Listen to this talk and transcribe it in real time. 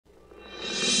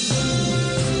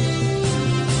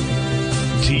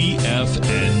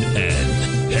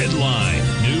TFNN. Headline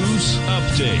News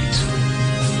Update.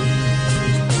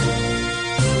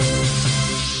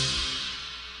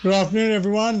 Good afternoon,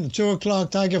 everyone. The 2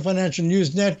 o'clock Tiger Financial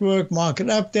News Network market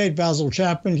update. Basil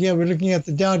Chapman here. We're looking at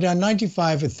the Dow down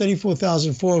 95 at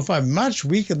 34,405, much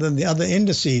weaker than the other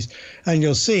indices, and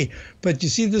you'll see. But you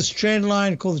see this trend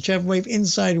line called the Chapman Wave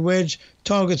Inside Wedge,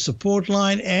 target support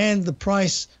line, and the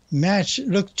price match.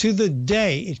 Look, to the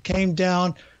day, it came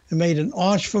down and made an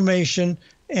arch formation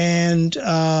and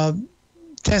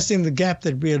testing the gap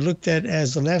that we had looked at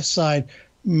as the left side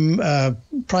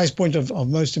price point of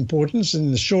most importance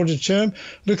in the shorter term.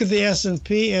 Look at the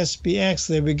S&P, SPX.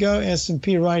 There we go.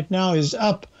 S&P right now is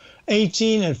up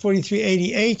 18 at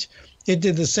 43.88. It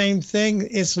did the same thing.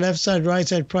 Its left side, right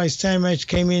side price time match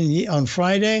came in on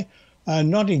Friday.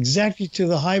 Not exactly to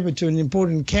the high, but to an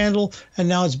important candle. And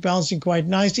now it's bouncing quite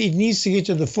nicely. It needs to get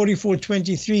to the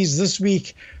 44.23s this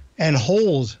week and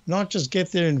hold, not just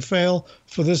get there and fail,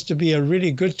 for this to be a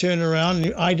really good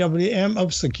turnaround. IWM,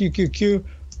 oops, the QQQ.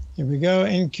 Here we go.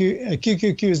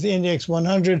 QQQ is the Index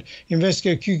 100.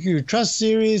 Invesco QQ Trust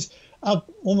Series up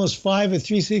almost 5 at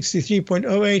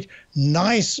 363.08.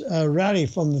 Nice rally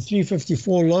from the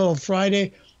 354 low of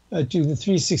Friday to the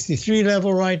 363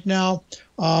 level right now.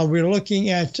 We're looking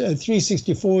at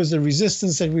 364 as the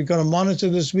resistance that we've got to monitor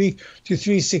this week to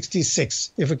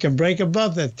 366. If it can break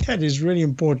above that, that is really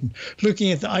important.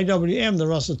 Looking at the IWM, the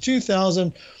Russell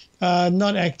 2000,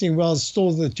 not acting well.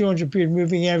 Still the 200-period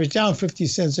moving average down 50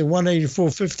 cents at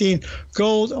 184.15.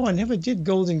 Gold, I never did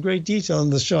gold in great detail in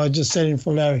the show. I just said it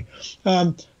for Larry.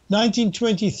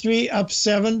 1923 up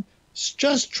 7.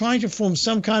 Just trying to form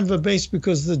some kind of a base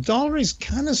because the dollar is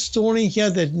kind of stalling here.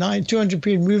 That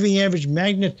 200-period moving average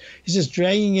magnet is just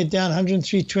dragging it down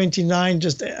 103.29,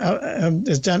 just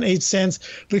it's down 8 cents.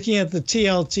 Looking at the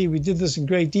TLT, we did this in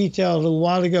great detail a little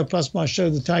while ago, plus my show,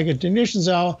 the Tiger Technicians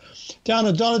Hour, down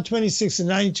 $1.26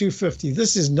 at 92.50.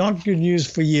 This is not good news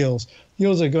for yields.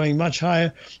 Yields are going much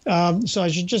higher. So I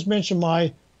should just mention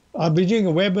I'll be doing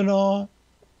a webinar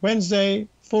Wednesday,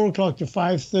 4 o'clock to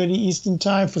 5:30 Eastern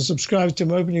Time for subscribers to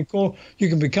my opening call. You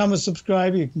can become a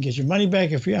subscriber. You can get your money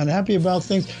back if you're unhappy about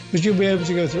things, but you'll be able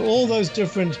to go through all those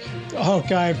different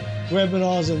archive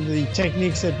webinars and the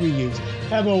techniques that we use.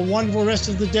 Have a wonderful rest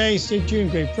of the day. Stay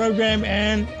tuned. Great program,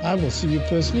 and I will see you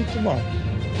personally tomorrow.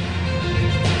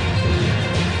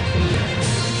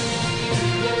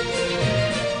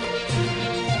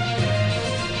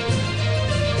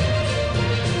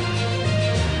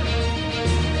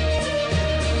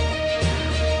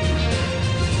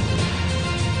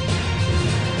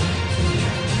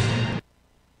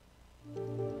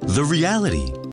 The reality.